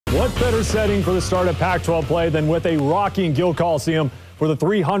What better setting for the start of Pac-12 play than with a rocking Gill Coliseum for the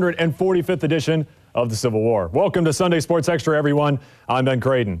 345th edition of the Civil War. Welcome to Sunday Sports Extra, everyone. I'm Ben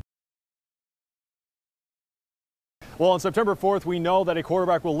Creighton. Well, on September 4th, we know that a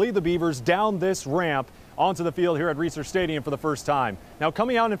quarterback will lead the Beavers down this ramp onto the field here at Reser Stadium for the first time. Now,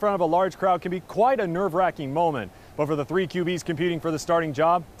 coming out in front of a large crowd can be quite a nerve-wracking moment. But for the three QBs competing for the starting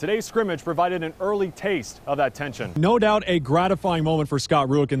job, today's scrimmage provided an early taste of that tension. No doubt a gratifying moment for Scott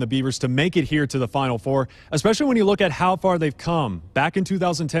Rueck and the Beavers to make it here to the Final Four, especially when you look at how far they've come. Back in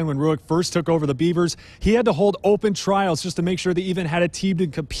 2010, when Rueck first took over the Beavers, he had to hold open trials just to make sure they even had a team to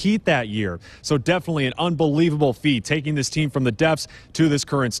compete that year. So definitely an unbelievable feat, taking this team from the depths to this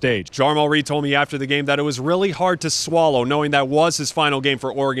current stage. Jarmal Reed told me after the game that it was really hard to swallow, knowing that was his final game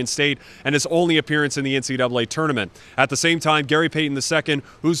for Oregon State and his only appearance in the NCAA tournament. At the same time, Gary Payton II,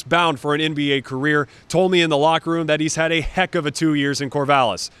 who's bound for an NBA career, told me in the locker room that he's had a heck of a 2 years in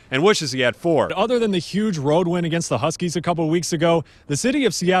Corvallis and wishes he had 4. Other than the huge road win against the Huskies a couple weeks ago, the city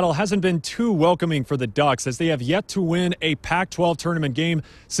of Seattle hasn't been too welcoming for the Ducks, as they have yet to win a Pac-12 tournament game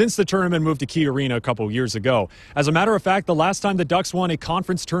since the tournament moved to Key Arena a couple years ago. As a matter of fact, the last time the Ducks won a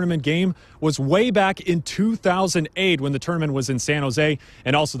conference tournament game was way back in 2008 when the tournament was in San Jose,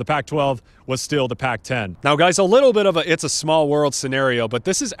 and also the Pac-12 was still the Pac-10. Now, guys, a little bit of a it's a small world scenario, but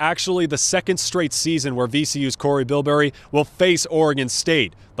this is actually the second straight season where VCU's Corey Bilberry will face Oregon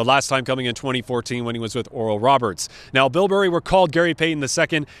State, the last time coming in 2014 when he was with Oral Roberts. Now, Bilberry recalled Gary Payton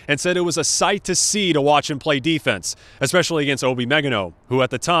II and said it was a sight to see to watch him play defense, especially against Obi Megano, who at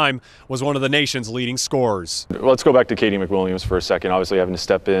the time was one of the nation's leading scorers. Let's go back to Katie McWilliams for a second, obviously having to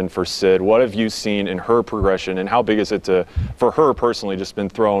step in for Sid. What have you seen in her progression, and how big is it for her personally just been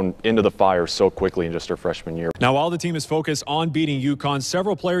thrown into the fire so quickly in just her freshman year? Now, while the team is focused on beating UConn,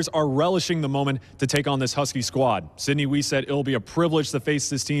 several players are relishing the moment to take on this Husky squad. Sydney Wee said it'll be a privilege to face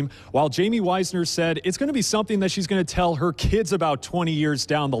this team, while Jamie Weisner said it's going to be something that she's going to tell her kids about 20 years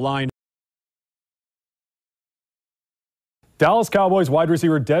down the line. Dallas Cowboys wide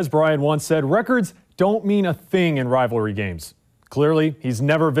receiver Des Bryant once said records don't mean a thing in rivalry games. Clearly, he's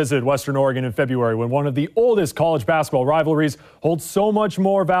never visited Western Oregon in February, when one of the oldest college basketball rivalries holds so much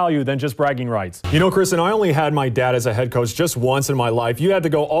more value than just bragging rights. You know, Kristen, I only had my dad as a head coach just once in my life. You had to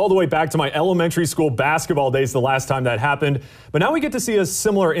go all the way back to my elementary school basketball days the last time that happened. But now we get to see a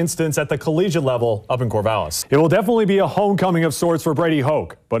similar instance at the collegiate level up in Corvallis. It will definitely be a homecoming of sorts for Brady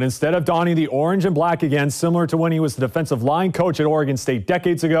Hoke. But instead of donning the orange and black again, similar to when he was the defensive line coach at Oregon State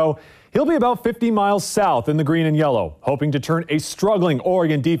decades ago, he'll be about 50 miles south in the green and yellow, hoping to turn a struggling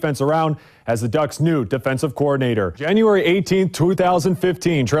Oregon defense around as the Ducks' new defensive coordinator. January 18,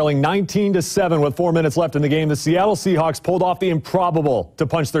 2015, trailing 19-7 with 4 minutes left in the game, the Seattle Seahawks pulled off the improbable to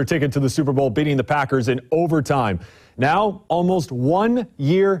punch their ticket to the Super Bowl, beating the Packers in overtime. Now, almost 1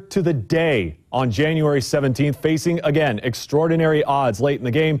 year to the day, on January 17th, facing, again, extraordinary odds late in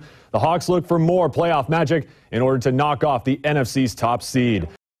the game, the Hawks look for more playoff magic in order to knock off the NFC's top seed.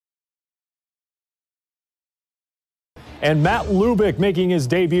 And Matt Lubick making his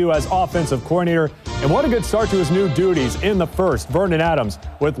debut as offensive coordinator. And what a good start to his new duties in the first. Vernon Adams,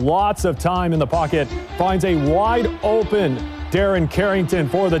 with lots of time in the pocket, finds a wide open Darren Carrington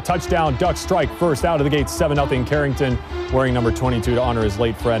for the touchdown. Ducks strike first out of the gate, 7-0 Carrington, wearing number 22 to honor his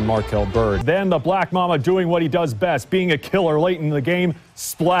late friend Markel Bird. Then the Black Mama doing what he does best, being a killer late in the game.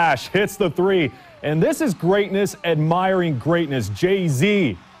 Splash, hits the 3. And this is greatness admiring greatness.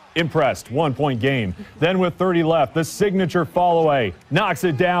 Jay-Z impressed, 1-point game. Then with 30 left, the signature fall away knocks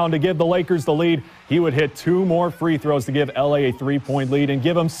it down to give the Lakers the lead. He would hit 2 more free throws to give LA a 3-point lead and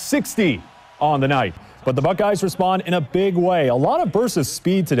give them 60 on the night. But the Buckeyes respond in a big way. A lot of bursts of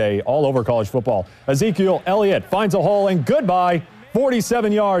speed today all over college football. Ezekiel Elliott finds a hole and goodbye.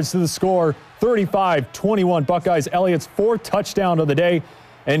 47 yards to the score, 35-21 Buckeyes. Elliott's 4th touchdown of the day.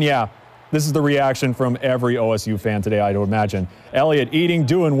 And yeah, this is the reaction from every OSU fan today, I'd imagine. Elliott eating,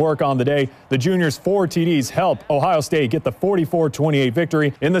 doing work on the day. The junior's 4 TDs help Ohio State get the 44-28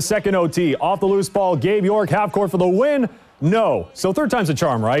 victory. In the second OT, off the loose ball, Gabe York half court for the win. No. So third time's a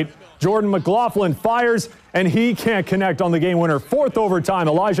charm, right? Jordan McLaughlin fires, and he can't connect on the game winner. 4th overtime,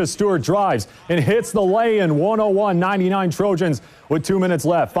 Elijah Stewart drives and hits the lay-in. 101-99 Trojans with 2 minutes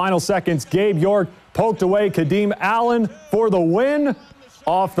left. Final seconds, Gabe York poked away. Kadeem Allen for the win.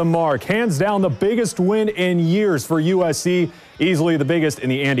 Off the mark. Hands down the biggest win in years for USC. Easily the biggest in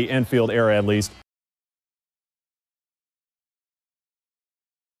the Andy Enfield era, at least.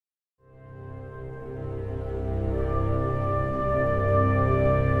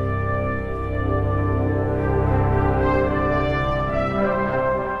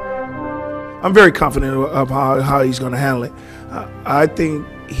 I'm very confident of how he's going to handle it. I think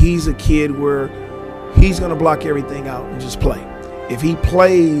he's a kid where he's going to block everything out and just play. If he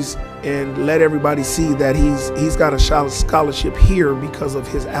plays and let everybody see that he's got a scholarship here because of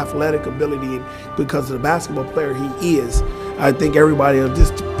his athletic ability and because of the basketball player he is, I think everybody will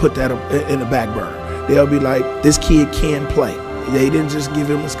just put that in the back burner. They'll be like, this kid can play. They didn't just give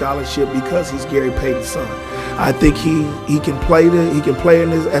him a scholarship because he's Gary Payton's son. I think he can play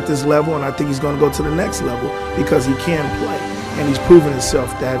at this level, and I think he's going to go to the next level because he can play, and he's proven himself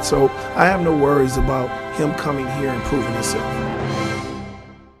that. So I have no worries about him coming here and proving himself.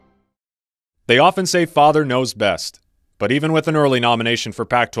 They often say father knows best, but even with an early nomination for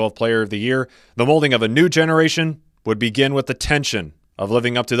Pac-12 Player of the Year, the molding of a new generation would begin with the tension of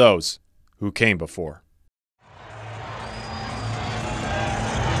living up to those who came before.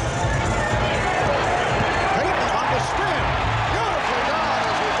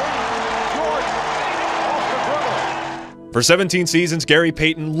 For 17 seasons, Gary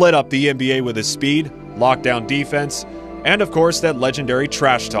Payton lit up the NBA with his speed, lockdown defense, and of course that legendary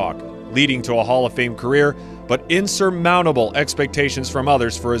trash talk, leading to a Hall of Fame career, but insurmountable expectations from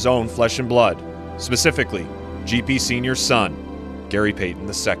others for his own flesh and blood, specifically GP Sr.'s son, Gary Payton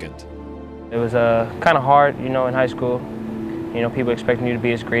II. It was kind of hard, in high school. People expecting you to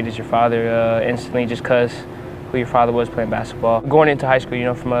be as great as your father instantly just because who your father was playing basketball. Going into high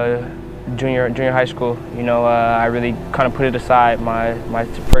school, from a junior high school, I really kind of put it aside my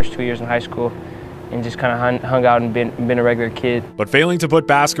first 2 years in high school and just kind of hung out and been a regular kid. But failing to put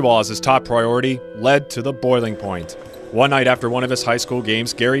basketball as his top priority led to the boiling point. One night after one of his high school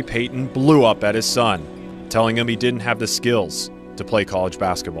games, Gary Payton blew up at his son, telling him he didn't have the skills to play college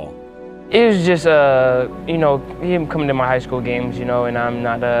basketball. It was just, him coming to my high school games, and I'm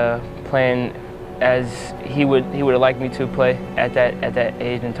not playing as he would have liked me to play at that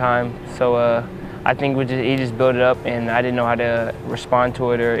age and time. So I think he just built it up, and I didn't know how to respond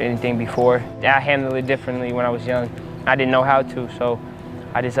to it or anything before. I handled it differently when I was young. I didn't know how to, so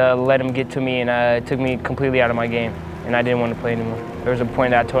I just let him get to me, and it took me completely out of my game, and I didn't want to play anymore. There was a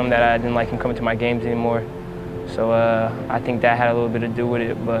point that I told him that I didn't like him coming to my games anymore. So I think that had a little bit to do with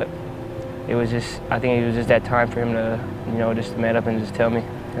it, but I think it was just that time for him to, just man up and just tell me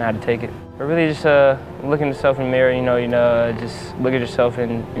and how to take it. But really just looking at yourself in the mirror, just look at yourself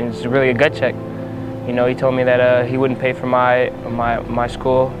and it's really a gut check. He told me that he wouldn't pay for my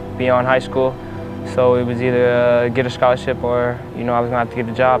school beyond high school, so it was either get a scholarship or, I was gonna have to get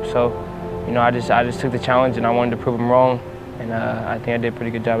a job. So, I just took the challenge and I wanted to prove him wrong. And I think I did a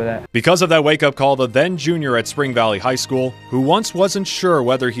pretty good job of that. Because of that wake-up call, the then junior at Spring Valley High School, who once wasn't sure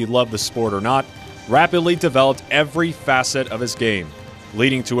whether he loved the sport or not, rapidly developed every facet of his game,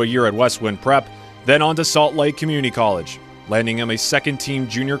 leading to a year at Westwind Prep, then on to Salt Lake Community College, landing him a second-team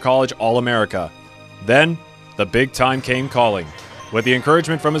junior college All-America. Then, the big time came calling. With the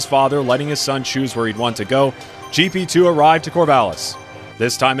encouragement from his father letting his son choose where he'd want to go, GP2 arrived to Corvallis,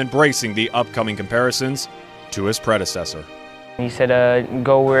 this time embracing the upcoming comparisons to his predecessor. He said,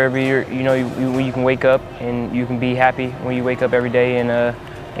 go wherever you can wake up and you can be happy when you wake up every day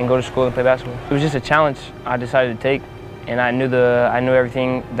and go to school and play basketball. It was just a challenge I decided to take, and I knew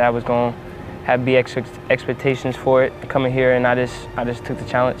everything that was going to have big expectations for it coming here, and I just took the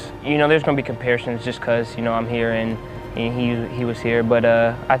challenge. There's going to be comparisons just because I'm here and he was here, but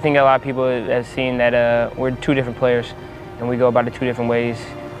I think a lot of people have seen that we're two different players and we go about it two different ways.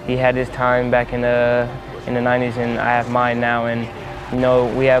 He had his time back in the 90s, and I have mine now, and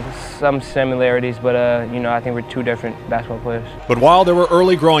we have some similarities, but I think we're two different basketball players. But while there were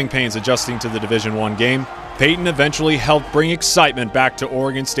early growing pains adjusting to the Division I game, Payton eventually helped bring excitement back to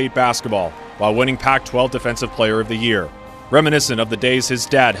Oregon State basketball while winning Pac-12 Defensive Player of the Year, reminiscent of the days his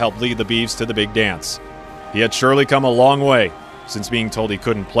dad helped lead the Beavs to the big dance. He had surely come a long way since being told he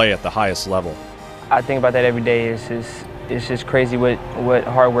couldn't play at the highest level. I think about that every day. It's just crazy what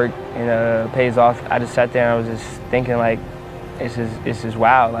hard work pays off. I just sat there and I was just thinking, like, it's just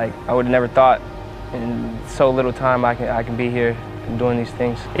wow. Like, I would have never thought in so little time I can be here doing these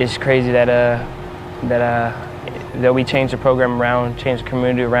things. It's crazy that we changed the program around, changed the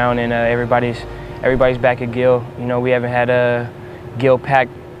community around, and everybody's back at Gill. We haven't had a Gill pack,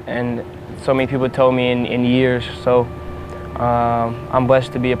 and so many people told me in years. So. I'm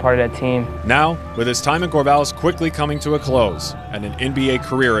blessed to be a part of that team. Now, with his time in Corvallis quickly coming to a close and an NBA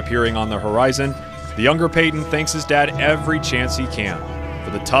career appearing on the horizon, the younger Payton thanks his dad every chance he can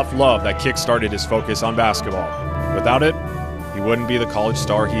for the tough love that kick-started his focus on basketball. Without it, he wouldn't be the college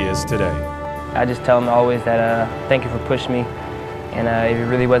star he is today. I just tell him always that thank you for pushing me, and if it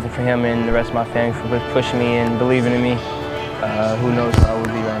really wasn't for him and the rest of my family for pushing me and believing in me, who knows where I would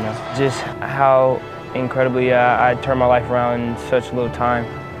be right now. Just how incredibly I turned my life around in such a little time.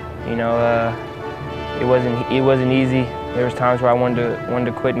 You know, it wasn't easy. There was times where I wanted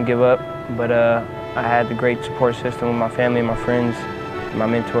to quit and give up, but I had the great support system with my family, my friends, my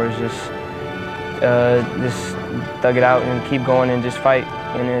mentors. Just thug it out and keep going and just fight,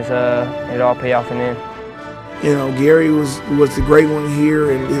 and it all pay off in the end. You know, Gary was the great one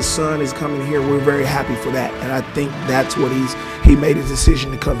here, and his son is coming here. We're very happy for that, and I think that's what he made a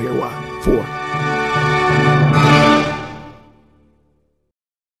decision to come here for.